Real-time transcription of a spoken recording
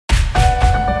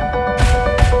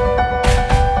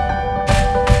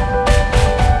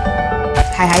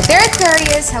Hi there,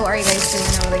 Aquarius. How are you guys doing?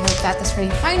 I really hope that this reading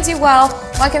finds you well.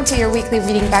 Welcome to your weekly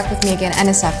reading, back with me again,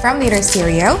 Anisa from Leader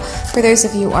Stereo. For those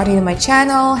of you who are new to my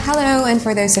channel, hello, and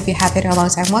for those of you who have been here a long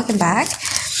time, welcome back.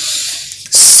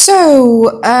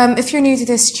 So, if you're new to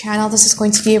this channel, this is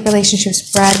going to be a relationship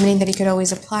spread, meaning that you could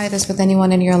always apply this with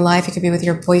anyone in your life. It could be with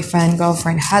your boyfriend,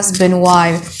 girlfriend, husband,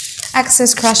 wife,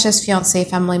 exes, crushes, fiance,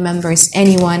 family members,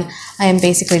 anyone. I am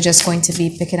basically just going to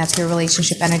be picking up your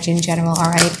relationship energy in general,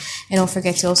 alright? And don't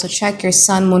forget to also check your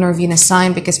sun, moon, or Venus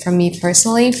sign, because for me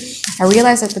personally, I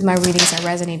realize that with my readings, I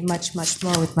resonate much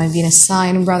more with my Venus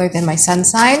sign rather than my sun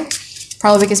sign.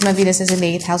 Probably because my Venus is in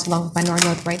the 8th house along with my North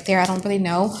Node right there. I don't really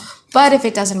know. But if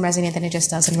it doesn't resonate, then it just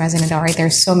doesn't resonate, alright?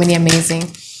 There's so many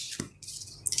amazing,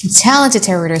 talented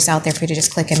tarot readers out there for you to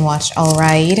just click and watch,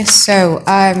 alright? So,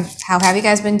 how have you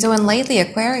guys been doing lately,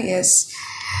 Aquarius?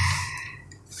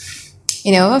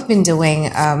 You know, I've been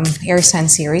doing air sign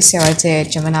series, so I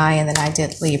did Gemini and then I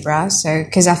did Libra. So,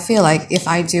 because I feel like if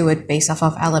I do it based off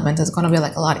of element, it's going to be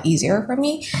like a lot easier for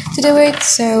me to do it.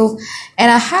 So,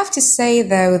 and I have to say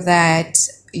though that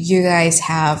you guys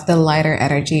have the lighter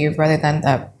energy rather than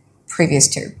the previous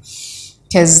two,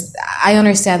 because I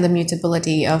understand the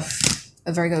mutability of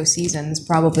Virgo seasons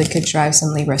probably could drive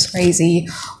some Libras crazy,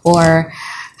 or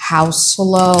how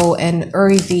slow and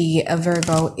earthy a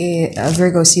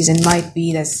Virgo season might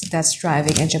be that's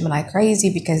driving a Gemini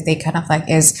crazy, because they kind of like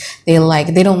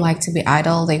they don't like to be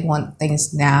idle. They want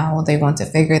things now. They want to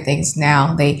figure things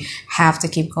now. They have to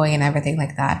keep going and everything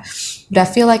like that. But I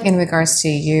feel like in regards to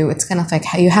you, it's kind of like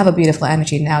you have a beautiful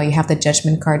energy now. You have the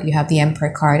Judgment card, you have the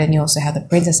Emperor card, and you also have the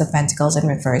Princess of Pentacles in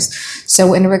reverse.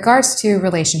 So in regards to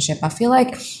relationship, I feel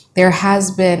like there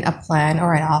has been a plan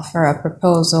or an offer, a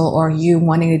proposal, or you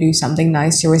wanting to do something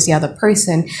nice towards the other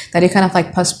person that you kind of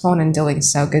like postpone in doing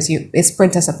so, because it's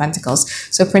Princess of Pentacles.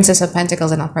 So Princess of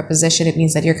Pentacles in a preposition, it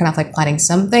means that you're kind of like planning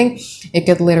something. It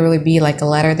could literally be like a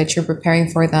letter that you're preparing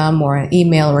for them, or an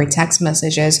email, or text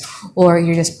messages, or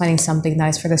you're just planning something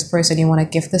nice for this person. You want to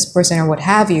gift this person or what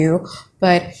have you.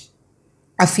 But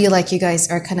I feel like you guys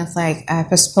are kind of like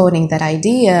postponing that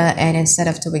idea, and instead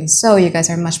of doing so, you guys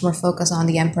are much more focused on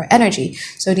the Emperor energy.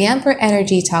 So the Emperor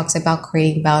energy talks about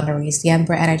creating boundaries. The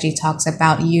Emperor energy talks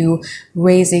about you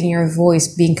raising your voice,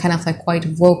 being kind of like quite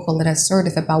vocal and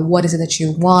assertive about what is it that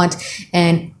you want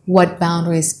and what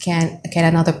boundaries can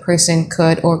another person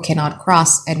could or cannot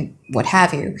cross, and what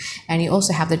have you. And you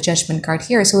also have the Judgment card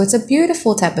here. So it's a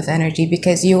beautiful type of energy,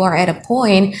 because you are at a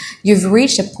point, you've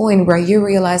reached a point where you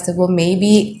realize that, well,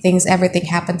 maybe everything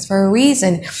happens for a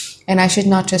reason, and I should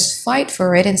not just fight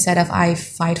for it. Instead of I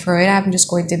fight for it, I'm just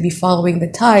going to be following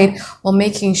the tide while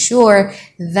making sure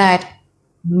that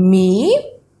me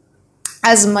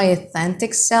as my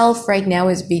authentic self right now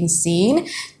is being seen.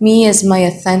 Me as my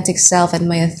authentic self and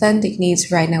my authentic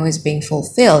needs right now is being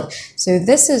fulfilled. So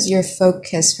this is your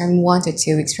focus from 1 to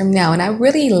 2 weeks from now. And I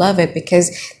really love it, because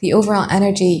the overall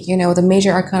energy, you know, the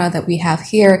major arcana that we have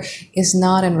here is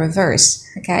not in reverse.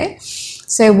 Okay.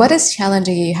 So what is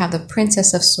challenging you? You have the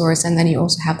Princess of Swords, and then you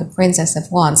also have the Princess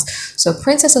of Wands. So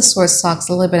Princess of Swords talks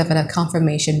a little bit of a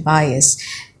confirmation bias.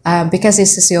 Because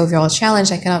this is the overall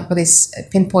challenge, I cannot really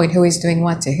pinpoint who is doing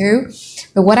what to who.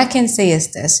 But what I can say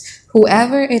is this: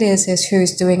 whoever it is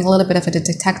who's doing a little bit of a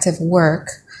detective work,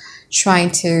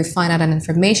 trying to find out an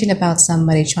information about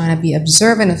somebody, trying to be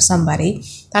observant of somebody,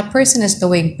 that person is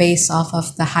doing based off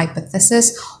of the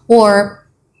hypothesis or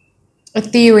a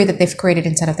theory that they've created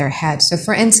inside of their head. So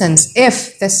for instance,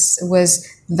 if this was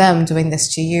them doing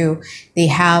this to you, they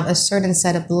have a certain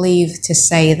set of belief to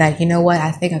say that, you know what,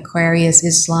 I think Aquarius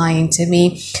is lying to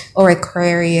me, or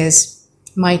Aquarius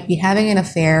might be having an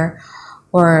affair,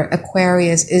 or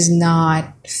Aquarius is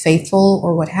not faithful,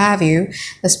 or what have you.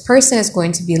 This person is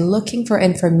going to be looking for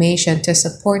information to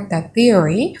support that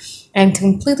theory and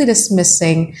completely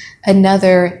dismissing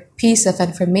another piece of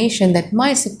information that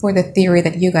might support the theory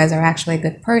that you guys are actually a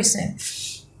good person.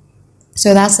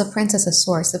 So that's the Princess of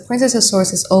Swords. The Princess of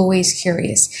Swords is always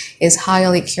curious, is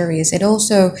highly curious. It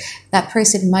also, that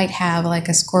person might have like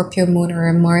a Scorpio moon or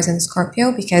a Mars in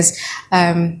Scorpio, because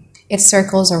it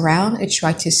circles around. It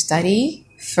tries to study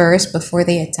first before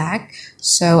they attack.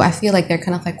 So I feel like they're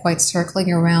kind of like quite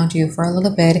circling around you for a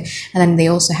little bit. And then they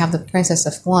also have the Princess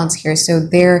of Wands here. So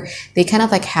they kind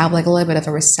of like have like a little bit of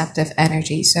a receptive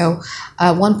energy. So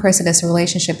one person in this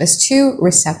relationship is too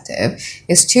receptive,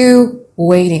 is too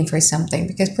waiting for something,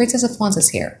 because Princess of Wands is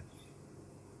here.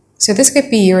 So this could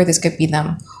be you or this could be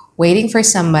them. waiting for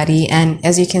somebody. And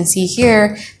as you can see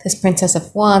here, this Princess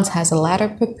of Wands has a ladder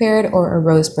prepared or a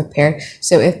rose prepared.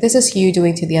 So if this is you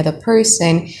doing to the other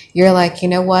person, you're like, you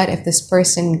know what, if this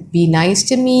person be nice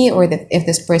to me, or that if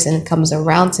this person comes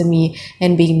around to me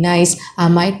and be nice, I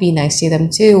might be nice to them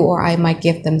too, or I might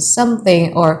give them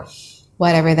something, or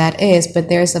whatever that is. But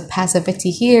there's a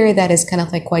passivity here that is kind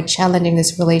of like quite challenging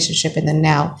this relationship in the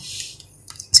now.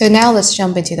 So now let's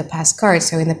jump into the past card.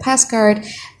 So in the past card,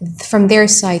 from their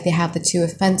side, they have the Two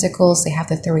of Pentacles, they have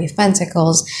the Three of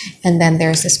Pentacles, and then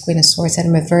there's this Queen of Swords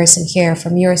in reverse. And here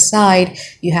from your side,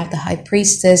 you have the High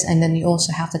Priestess, and then you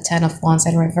also have the Ten of Wands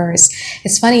in reverse.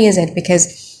 It's funny, is it?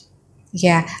 Because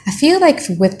yeah, I feel like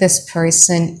with this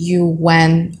person, you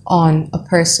went on a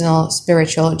personal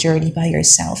spiritual journey by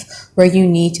yourself, where you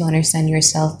need to understand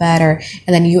yourself better.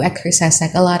 And then you exercise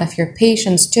like a lot of your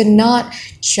patience to not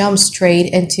jump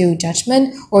straight into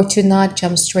judgment or to not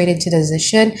jump straight into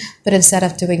decision. But instead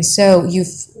of doing so,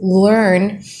 you've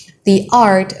learned the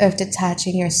art of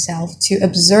detaching yourself to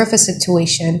observe a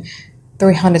situation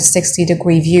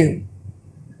 360-degree view.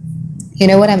 You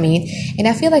know what I mean? And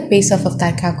I feel like based off of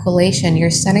that calculation,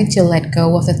 you're starting to let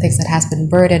go of the things that has been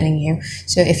burdening you.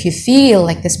 So if you feel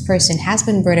like this person has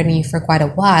been burdening you for quite a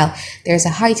while, there's a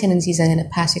high tendency that in the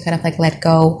past you kind of like let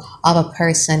go of a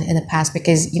person in the past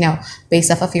because, you know,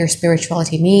 based off of your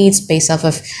spirituality needs, based off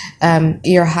of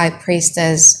your High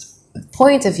Priestess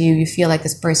point of view, you feel like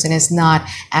this person is not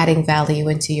adding value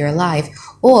into your life.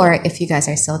 Or if you guys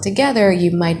are still together, you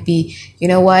might be, you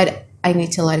know what, I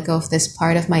need to let go of this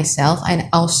part of myself. I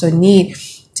also need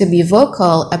to be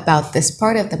vocal about this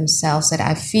part of themselves that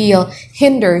I feel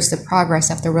hinders the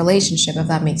progress of the relationship, if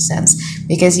that makes sense.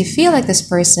 Because you feel like this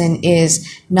person is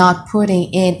not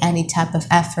putting in any type of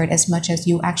effort as much as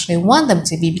you actually want them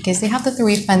to be, because they have the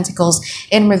Three of Pentacles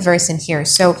in reverse in here.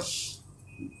 So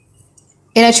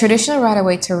in a traditional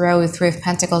Rider-Waite Tarot with Three of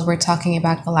Pentacles, we're talking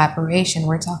about collaboration,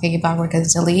 we're talking about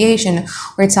reconciliation,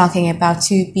 we're talking about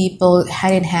two people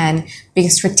hand in hand being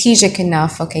strategic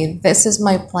enough. Okay, this is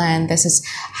my plan, this is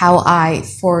how I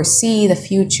foresee the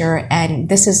future, and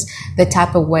this is the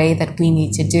type of way that we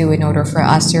need to do in order for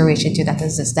us to reach into that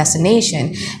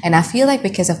destination. And I feel like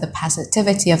because of the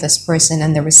positivity of this person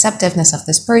and the receptiveness of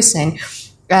this person,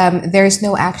 there's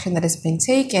no action that has been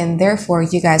taken. Therefore,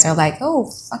 you guys are like, oh,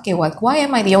 fuck it, what? Why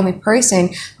am I the only person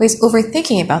who is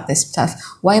overthinking about this stuff?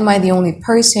 Why am I the only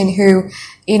person who,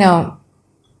 you know,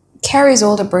 carries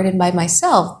all the burden by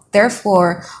myself?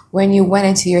 Therefore, when you went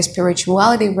into your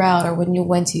spirituality route, or when you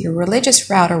went to your religious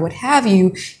route, or what have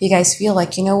you, you guys feel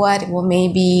like, you know what, well,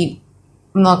 maybe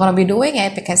I'm not going to be doing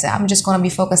it because I'm just going to be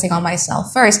focusing on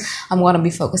myself first. I'm going to be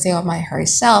focusing on my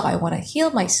herself. I want to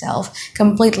heal myself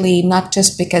completely, not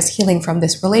just because healing from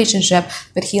this relationship,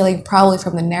 but healing probably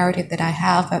from the narrative that I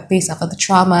have based off of the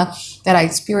trauma that I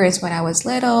experienced when I was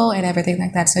little and everything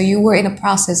like that. So you were in a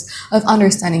process of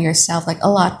understanding yourself like a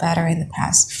lot better in the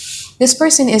past. This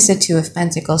person is the Two of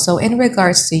Pentacles. So in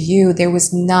regards to you, there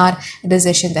was not a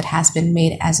decision that has been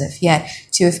made as of yet.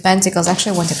 Two of Pentacles.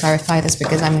 Actually, I want to clarify this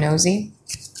because I'm nosy.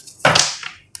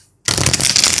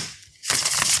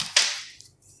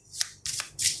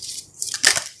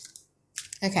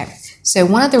 Okay, so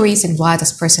one of the reasons why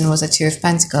this person was a Two of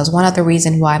Pentacles, one of the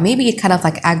reasons why maybe it kind of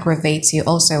like aggravates you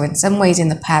also in some ways in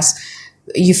the past,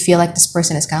 you feel like this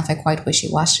person is kind of like quite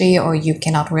wishy-washy, or you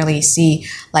cannot really see,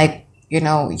 like, you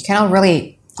know, you cannot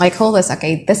really like hold this,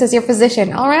 okay, this is your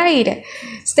position, all right,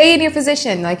 stay in your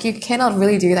position. Like, you cannot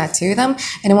really do that to them.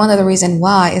 And one of the reasons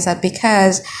why is that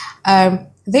because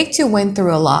they too went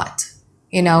through a lot.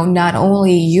 You know, not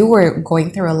only you were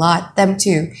going through a lot, them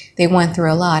too, they went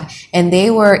through a lot. And they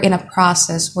were in a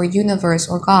process where universe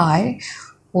or God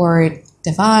or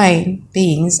divine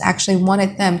beings actually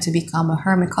wanted them to become a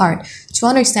hermit card, to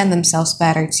understand themselves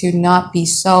better, to not be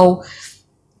so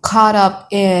caught up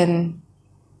in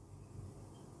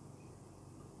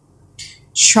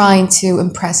trying to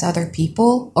impress other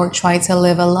people or trying to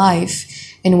live a life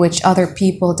in which other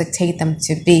people dictate them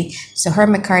to be. So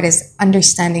Hermit card is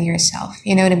understanding yourself.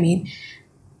 You know what I mean?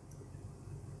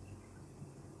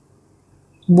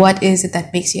 What is it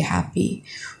that makes you happy?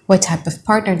 What type of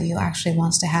partner do you actually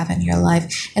want to have in your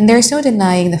life? And there's no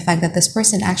denying the fact that this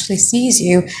person actually sees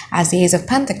you as the Ace of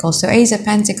Pentacles. So Ace of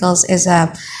Pentacles is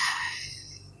a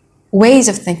ways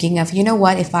of thinking of, you know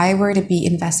what, if I were to be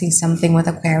investing something with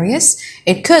Aquarius,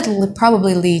 it could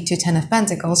probably lead to Ten of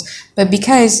Pentacles. But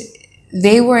because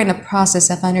they were in a process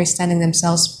of understanding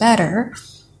themselves better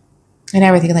and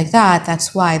everything like that,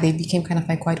 that's why they became kind of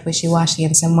like quite wishy-washy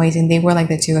in some ways, and they were like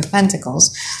the Two of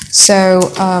Pentacles. So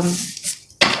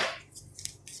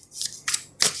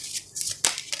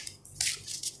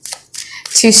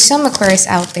to some Aquarius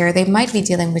out there, they might be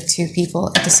dealing with two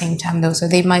people at the same time though. So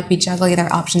they might be juggling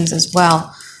their options as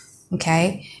well.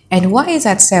 Okay. And why is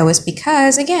that so? Is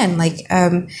because again, like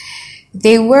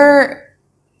they were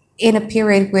in a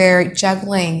period where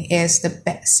juggling is the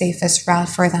best, safest route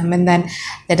for them. And then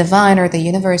the divine or the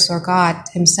universe or God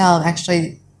himself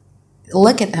actually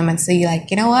look at them and say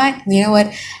like, you know what?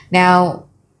 Now,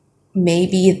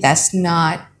 maybe that's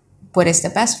not what is the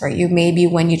best for you. Maybe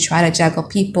when you try to juggle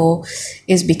people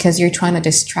is because you're trying to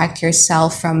distract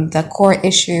yourself from the core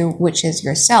issue, which is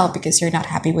yourself, because you're not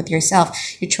happy with yourself.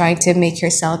 You're trying to make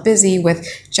yourself busy with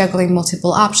juggling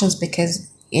multiple options because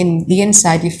in the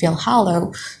inside you feel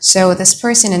hollow. So this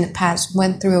person in the past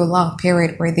went through a long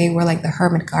period where they were like the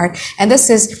hermit card. And this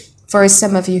is for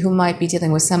some of you who might be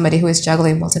dealing with somebody who is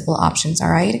juggling multiple options,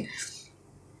 all right?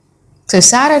 So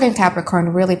Saturn in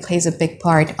Capricorn really plays a big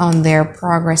part on their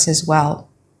progress as well.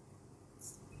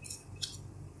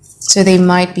 So they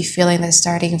might be feeling that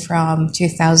starting from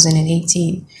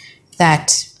 2018,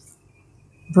 that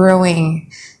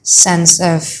brewing sense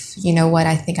of, you know what,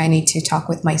 I think I need to talk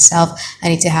with myself. I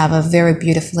need to have a very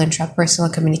beautiful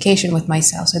intrapersonal communication with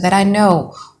myself so that I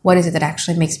know what is it that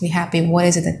actually makes me happy, what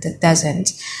is it that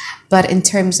doesn't. But in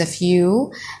terms of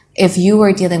you, if you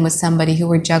were dealing with somebody who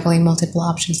were juggling multiple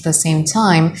options at the same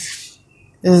time,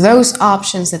 those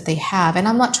options that they have, and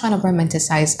I'm not trying to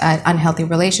romanticize an unhealthy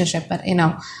relationship, but you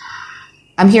know,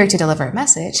 I'm here to deliver a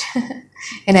message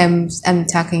and I'm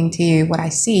talking to you what I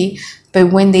see.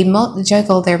 But when they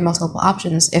juggle their multiple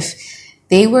options, if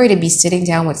they were to be sitting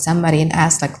down with somebody and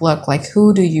ask like, look, like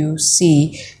who do you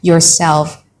see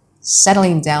yourself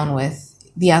settling down with?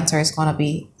 The answer is going to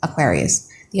be Aquarius.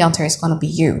 The answer is going to be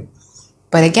you.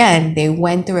 But again, they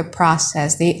went through a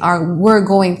process. Were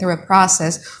going through a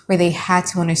process where they had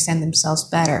to understand themselves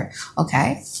better.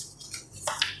 Okay.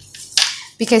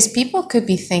 Because people could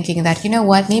be thinking that, you know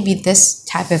what, maybe this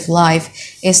type of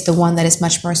life is the one that is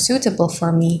much more suitable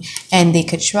for me. And they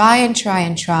could try and try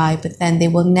and try, but then they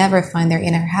will never find their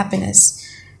inner happiness.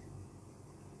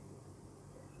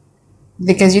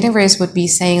 Because universe would be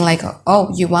saying like,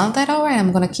 oh, you want that? All right,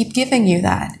 I'm going to keep giving you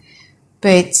that.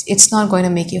 But it's not going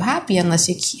to make you happy unless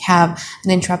you have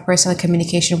an intrapersonal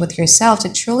communication with yourself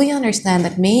to truly understand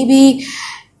that maybe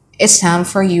it's time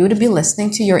for you to be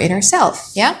listening to your inner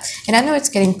self. Yeah. And I know it's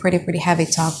getting pretty heavy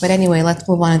talk, but anyway, let's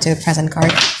move on into the present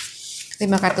card.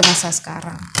 Lima kartu masa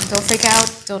sekarang.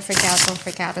 Don't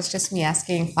freak out. It's just me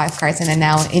asking 5 cards in a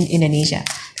now in Indonesia.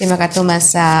 Lima kartu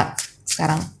masa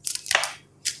sekarang.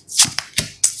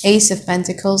 Ace of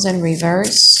Pentacles in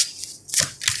reverse.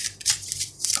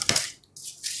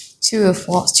 Two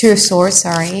of Swords,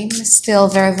 sorry. Still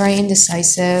very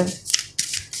indecisive.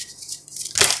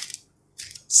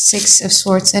 6 of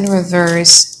Swords in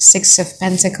reverse. 6 of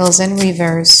Pentacles in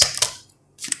reverse.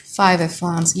 5 of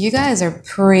Wands. You guys are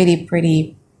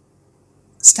pretty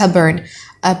stubborn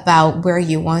about where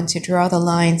you want to draw the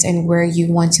lines and where you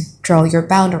want to draw your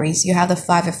boundaries. You have the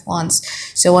 5 of Wands.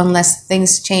 So unless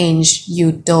things change,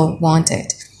 you don't want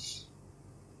it.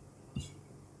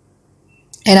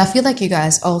 And I feel like you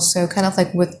guys also kind of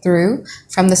like withdrew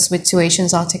from the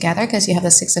situations altogether because you have the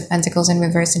 6 of Pentacles in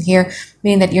reverse in here,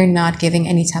 meaning that you're not giving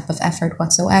any type of effort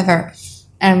whatsoever.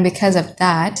 And because of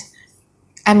that,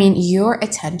 I mean, your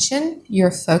attention,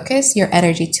 your focus, your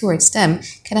energy towards them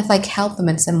kind of like help them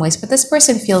in some ways. But this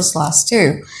person feels lost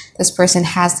too. This person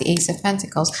has the Ace of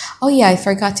Pentacles. Oh yeah, I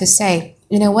forgot to say,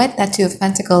 you know what? That 2 of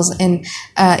Pentacles in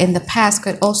the past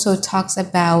could also talks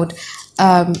about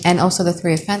and also the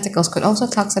 3 of Pentacles could also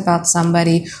talks about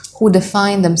somebody who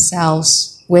defined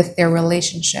themselves with their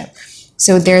relationship.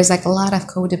 So there's like a lot of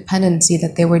codependency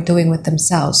that they were doing with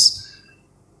themselves.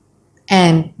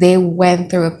 And they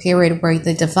went through a period where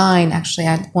the divine actually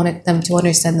wanted them to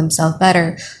understand themselves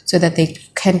better so that they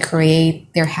can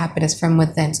create their happiness from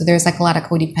within. So there's like a lot of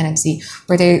codependency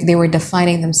where they were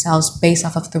defining themselves based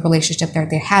off of the relationship that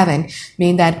they're having,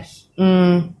 meaning that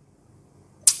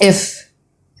if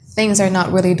things are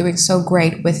not really doing so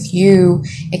great with you,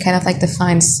 it kind of like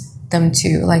defines them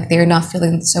too. Like they're not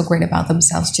feeling so great about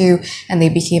themselves too, and they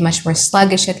became much more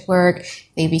sluggish at work.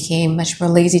 They became much more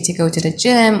lazy to go to the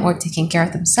gym or taking care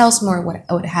of themselves more,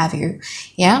 what have you.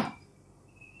 Yeah.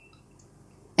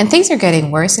 And things are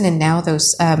getting worse in and now,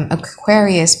 those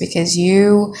Aquarius, because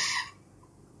you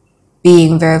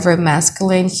being very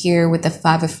masculine here with the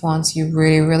 5 of Wands, you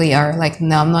really are like,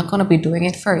 no, I'm not going to be doing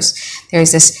it first.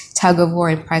 There's this tug of war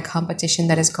and pride competition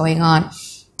that is going on.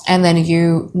 And then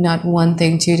you not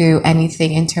wanting to do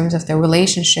anything in terms of the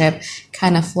relationship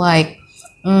kind of like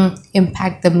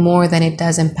impact them more than it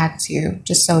does impact you,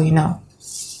 just so you know.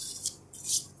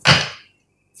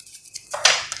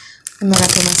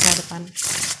 Magati masa depan.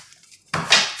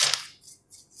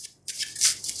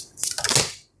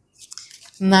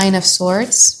 Nine of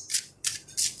Swords,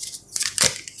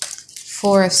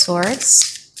 Four of Swords,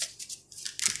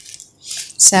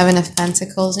 Seven of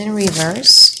Pentacles in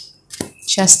reverse,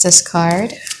 Justice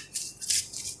card,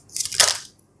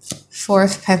 Four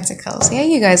of Pentacles. Yeah,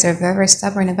 you guys are very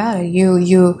stubborn about it. You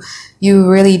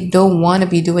really don't want to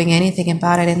be doing anything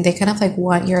about it, and they kind of like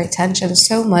want your attention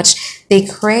so much. They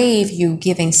crave you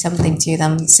giving something to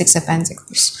them. Six of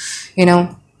Pentacles, you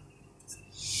know.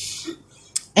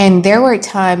 And there were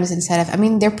times instead of, I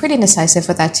mean, they're pretty decisive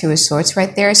with that Two of Swords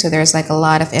right there. So there's like a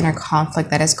lot of inner conflict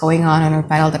that is going on or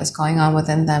battle that is going on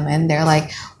within them. And they're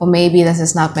like, well, maybe this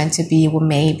is not meant to be. Well,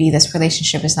 maybe this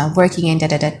relationship is not working and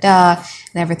and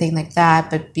everything like that.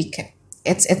 But because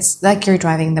it's like you're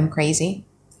driving them crazy.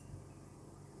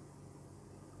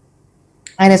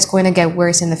 And it's going to get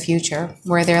worse in the future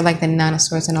where they're like the Nine of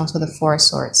Swords and also the Four of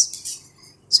Swords.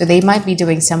 So they might be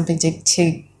doing something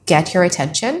to get your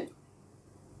attention.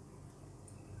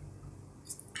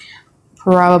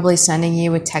 Probably sending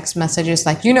you with text messages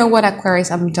like, you know what,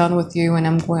 Aquarius, I'm done with you and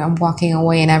I'm walking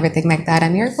away and everything like that.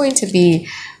 And you're going to be,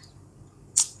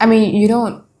 I mean, you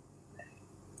don't,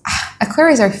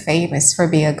 Aquarius are famous for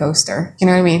being a ghoster. You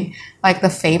know what I mean? Like the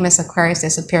famous Aquarius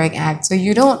disappearing act. So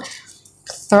you don't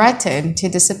threaten to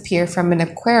disappear from an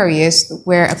Aquarius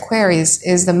where Aquarius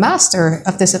is the master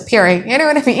of disappearing. You know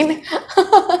what I mean?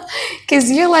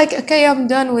 Because you're like, okay, I'm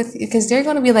done with, because they're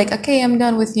going to be like, okay, I'm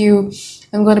done with you.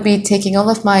 I'm going to be taking all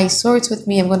of my swords with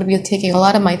me. I'm going to be taking a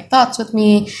lot of my thoughts with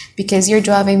me because you're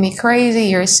driving me crazy.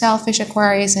 You're a selfish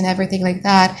Aquarius and everything like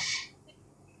that.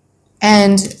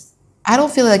 And I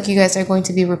don't feel like you guys are going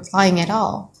to be replying at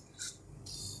all.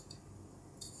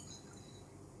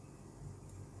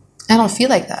 I don't feel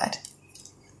like that.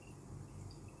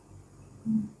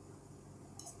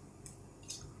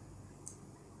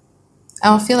 I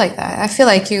don't feel like that. I feel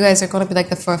like you guys are going to be like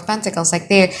the Four of Pentacles. Like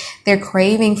they're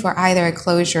craving for either a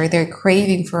closure. They're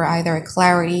craving for either a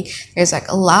clarity. There's like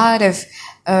a lot of,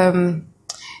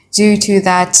 due to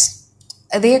that,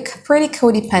 they're pretty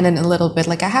codependent a little bit.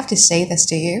 Like I have to say this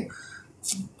to you.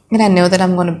 And I know that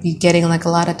I'm going to be getting like a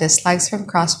lot of dislikes from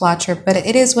Crosswatcher, but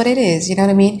it is what it is. You know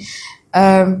what I mean?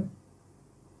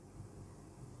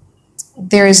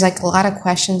 There's like a lot of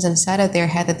questions inside of their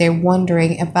head that they're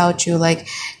wondering about you. Like,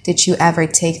 did you ever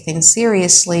take things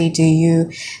seriously? Did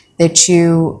you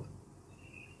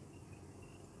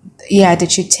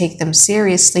take them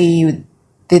seriously?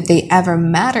 Did they ever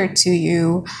matter to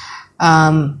you?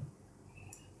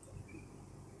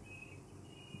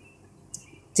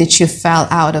 Did you fall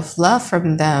out of love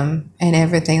from them and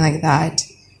everything like that?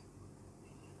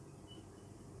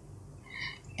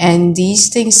 And these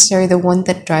things are the one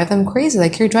that drive them crazy.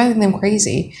 Like you're driving them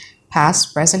crazy.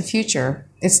 Past, present, future.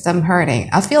 It's them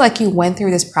hurting. I feel like you went through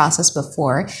this process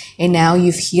before and now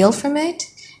you've healed from it.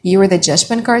 You were the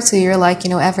Judgment card. So you're like,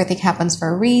 you know, everything happens for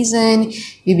a reason.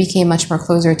 You became much more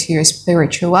closer to your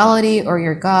spirituality or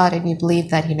your God. And you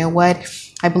believe that, you know what?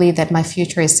 I believe that my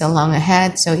future is still long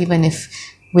ahead. So even if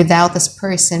without this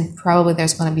person, probably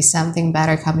there's going to be something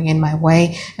better coming in my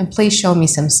way. And please show me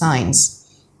some signs.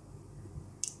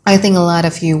 I think a lot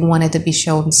of you wanted to be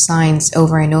shown signs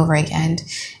over and over again.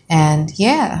 And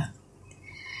yeah.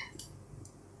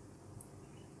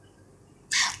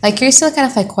 Like you're still kind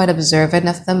of like quite observant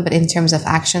of them, but in terms of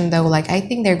action though, like I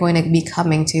think they're going to be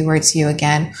coming towards you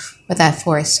again with that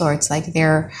Four of Swords. Like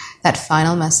they're that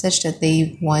final message that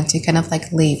they want to kind of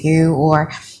like leave you,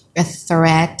 or a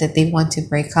threat that they want to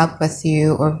break up with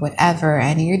you or whatever.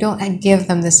 And you don't give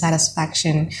them the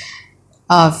satisfaction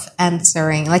of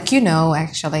answering, like, you know,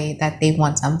 actually that they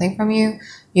want something from you,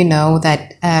 you know,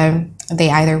 that they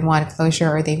either want closure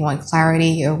or they want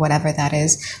clarity or whatever that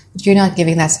is, but you're not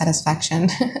giving that satisfaction.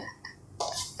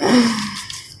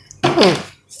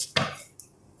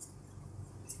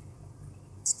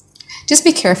 Just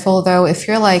be careful though, if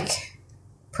you're like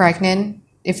pregnant,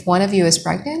 if one of you is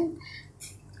pregnant,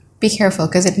 be careful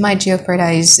because it might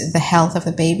jeopardize the health of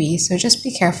the baby. So just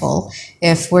be careful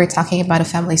if we're talking about a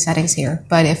family settings here.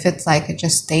 But if it's like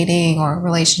just dating or a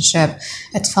relationship,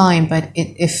 it's fine. But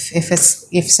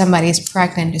if somebody is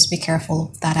pregnant, just be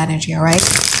careful of that energy, all right?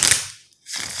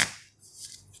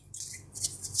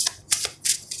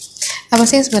 Apa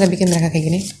sih yang sebenarnya bikin mereka kayak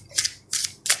gini?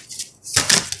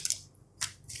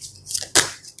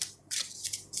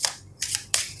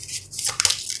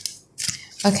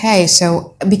 Okay,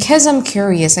 so because I'm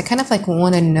curious, I kind of like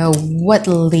want to know what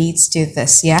leads to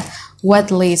this, yeah?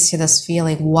 What leads to this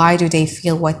feeling? Why do they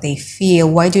feel what they feel?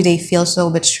 Why do they feel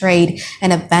so betrayed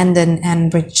and abandoned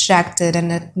and rejected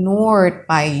and ignored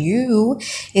by you?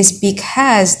 Is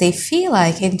because they feel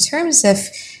like, in terms of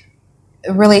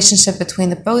a relationship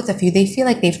between the both of you, they feel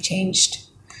like they've changed.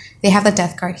 They have the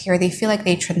death card here. They feel like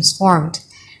they transformed.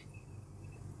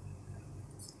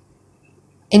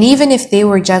 And even if they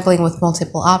were juggling with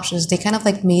multiple options, they kind of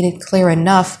like made it clear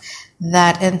enough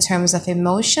that in terms of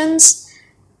emotions,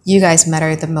 you guys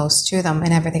matter the most to them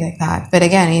and everything like that. But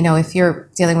again, you know, if you're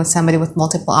dealing with somebody with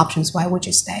multiple options, why would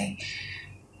you stay?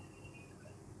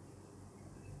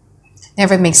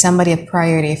 Never make somebody a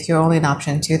priority if you're only an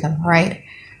option to them, right?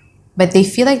 But they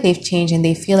feel like they've changed, and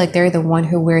they feel like they're the one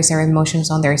who wears their emotions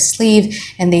on their sleeve,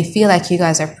 and they feel like you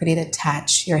guys are pretty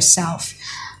detached yourself.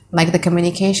 Like the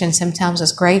communication sometimes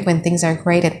is great. When things are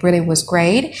great, it really was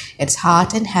great. It's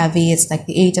hot and heavy. It's like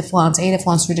the Eight of Wands. Eight of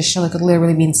Wands traditionally could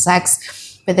literally mean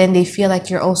sex. But then they feel like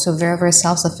you're also very, very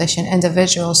self-sufficient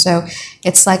individual. So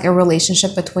it's like a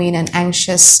relationship between an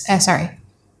anxious, an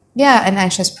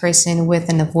anxious person with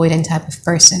an avoidant type of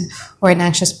person, or an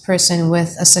anxious person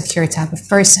with a secure type of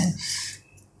person.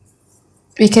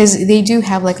 Because they do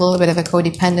have like a little bit of a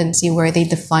codependency where they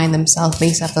define themselves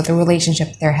based off of the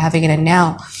relationship they're having in it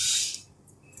now.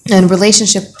 And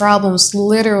relationship problems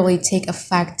literally take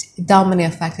effect, dominantly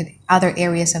affected other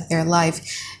areas of their life.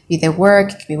 Be their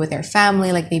work, it could be with their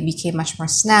family, like they became much more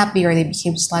snappy, or they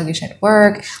became sluggish at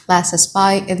work,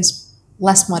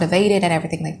 less motivated and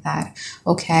everything like that.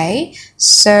 Okay,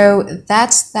 so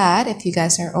that's that if you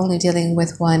guys are only dealing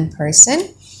with one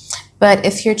person. But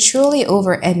if you're truly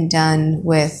over and done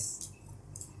with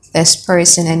this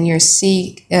person and you're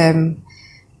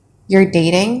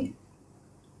dating,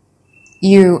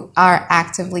 you are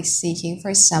actively seeking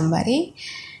for somebody,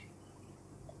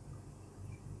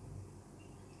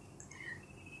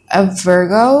 a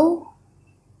Virgo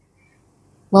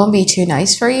won't be too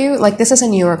nice for you. Like, this is a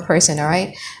newer person, all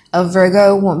right? A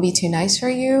Virgo won't be too nice for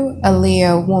you. A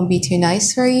Leo won't be too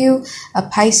nice for you. A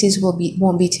Pisces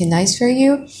won't be too nice for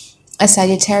you. A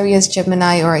Sagittarius,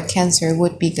 Gemini, or a Cancer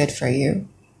would be good for you.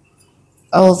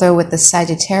 Although with the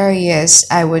Sagittarius,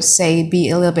 I would say be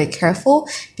a little bit careful,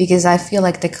 because I feel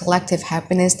like the collective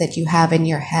happiness that you have in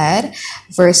your head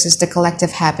versus the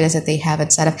collective happiness that they have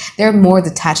inside of, they're more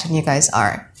detached than you guys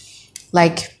are.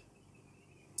 Like,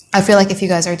 I feel like if you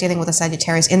guys are dealing with a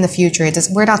Sagittarius in the future,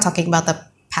 we're not talking about the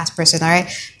past person, all right?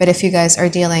 But if you guys are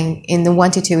dealing in the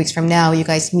 1 to 2 weeks from now, you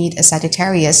guys meet a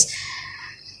Sagittarius,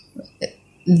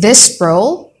 this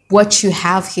role, what you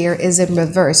have here is in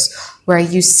reverse, where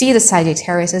you see the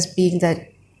Sagittarius as being the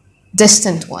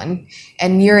distant one,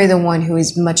 and you're the one who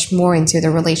is much more into the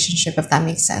relationship, if that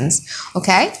makes sense.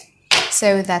 Okay,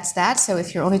 so that's that. So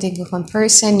if you're only dealing with one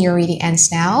person, your reading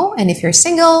ends now. And if you're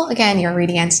single, again, your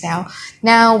reading ends now.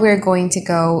 Now we're going to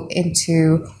go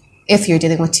into if you're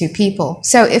dealing with two people.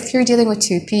 So if you're dealing with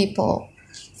two people,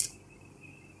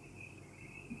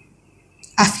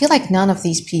 I feel like none of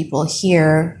these people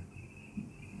here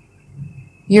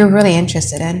you're really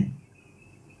interested in.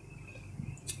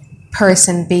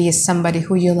 Person B is somebody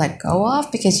who you let go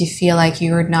of because you feel like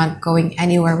you're not going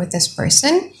anywhere with this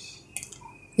person.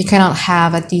 You cannot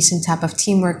have a decent type of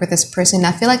teamwork with this person.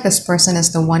 I feel like this person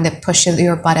is the one that pushes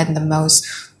your button the most,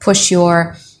 push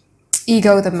your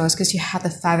ego the most, because you have the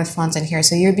Five of Wands in here.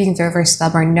 So you're being very, very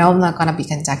stubborn. No, I'm not going to be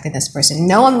contacting this person.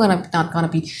 No, I'm not going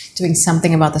to be doing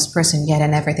something about this person yet,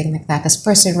 and everything like that. This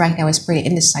person right now is pretty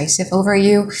indecisive over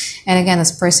you. And again,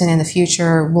 this person in the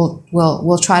future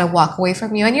will try to walk away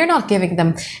from you, and you're not giving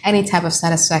them any type of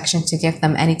satisfaction to give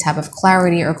them any type of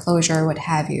clarity or closure or what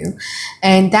have you.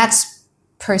 And that's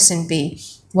person B.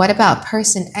 What about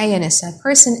person A, Anisa?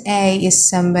 Person A is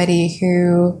somebody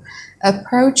who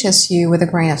approaches you with a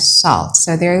grain of salt.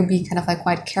 So they're being kind of like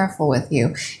quite careful with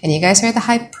you. And you guys are the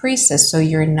High Priestess, so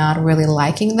you're not really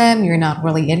liking them. You're not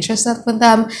really interested with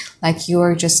them. Like,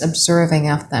 you're just observing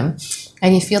of them.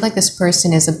 And you feel like this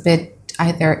person is a bit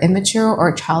either immature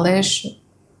or childish.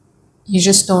 You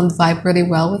just don't vibe really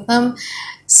well with them.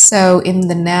 So in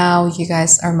the now, you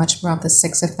guys are much more of the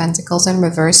Six of Pentacles in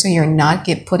reverse. So you're not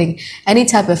putting any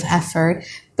type of effort.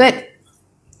 But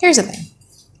here's the thing.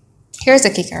 Here's the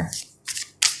kicker.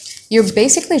 You're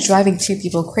basically driving two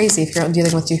people crazy if you're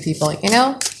dealing with two people, you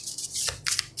know?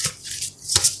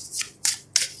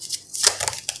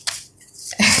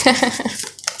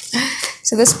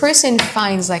 So this person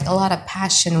finds like a lot of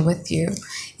passion with you,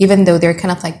 even though they're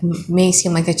kind of like, may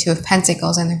seem like the Two of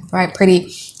Pentacles, and they're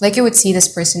pretty, like you would see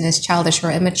this person as childish or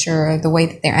immature, the way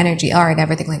that their energy are and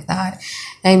everything like that.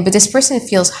 But this person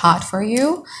feels hot for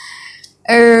you.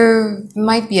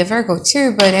 Might be a Virgo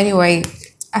too, but anyway,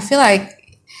 I feel like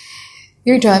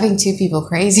You're driving two people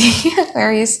crazy,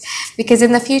 Aquarius, because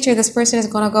in the future, this person is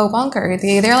going to go bunker.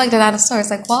 They're like the dinosaur. It's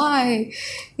like, why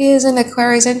isn't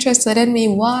Aquarius interested in me?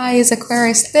 Why is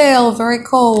Aquarius still very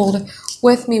cold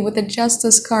with me with the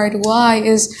Justice card? Why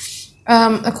is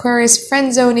Aquarius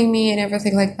friend zoning me and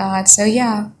everything like that? So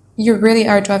yeah, you really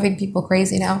are driving people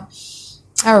crazy now.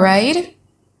 All right.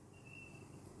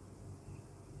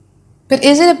 But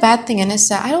is it a bad thing,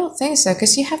 Anisa? I don't think so,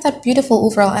 because you have that beautiful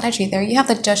overall energy there. You have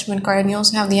the Judgment card and you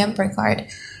also have the Emperor card.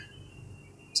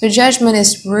 So Judgment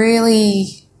is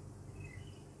really...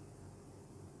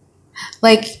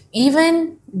 like,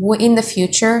 even in the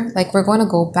future, like we're going to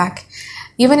go back.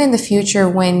 Even in the future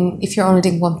when, if you're only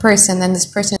dating one person, then this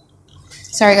person...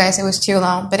 Sorry guys, it was too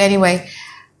long. But anyway,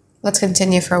 let's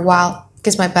continue for a while,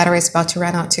 because my battery is about to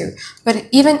run out too. But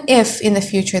even if in the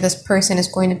future this person is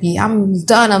going to be, I'm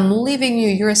done, I'm leaving you,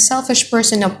 you're a selfish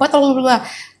person, blah, blah, blah, blah,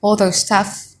 all those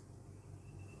stuff.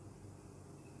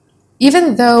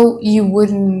 Even though you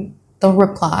wouldn't, they'll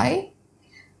reply,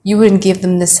 you wouldn't give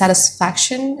them the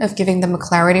satisfaction of giving them a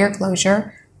clarity or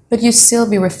closure, but you'd still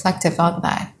be reflective on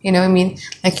that. You know what I mean?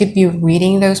 Like you'd be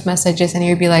reading those messages and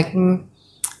you'd be like,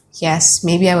 yes,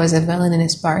 maybe I was a villain in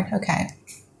his part. Okay.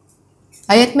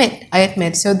 I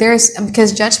admit. So there's,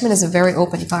 because Judgment is a very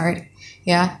open card.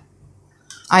 Yeah.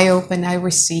 I open, I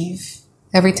receive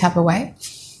every type of way.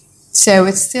 So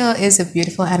it still is a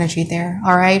beautiful energy there.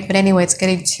 All right. But anyway, it's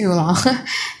getting too long.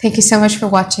 Thank you so much for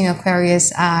watching,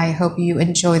 Aquarius. I hope you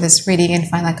enjoy this reading and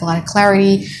find like a lot of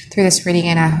clarity through this reading.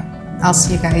 And I'll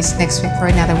see you guys next week for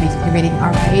another weekly reading.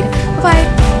 All right.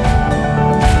 Bye-bye.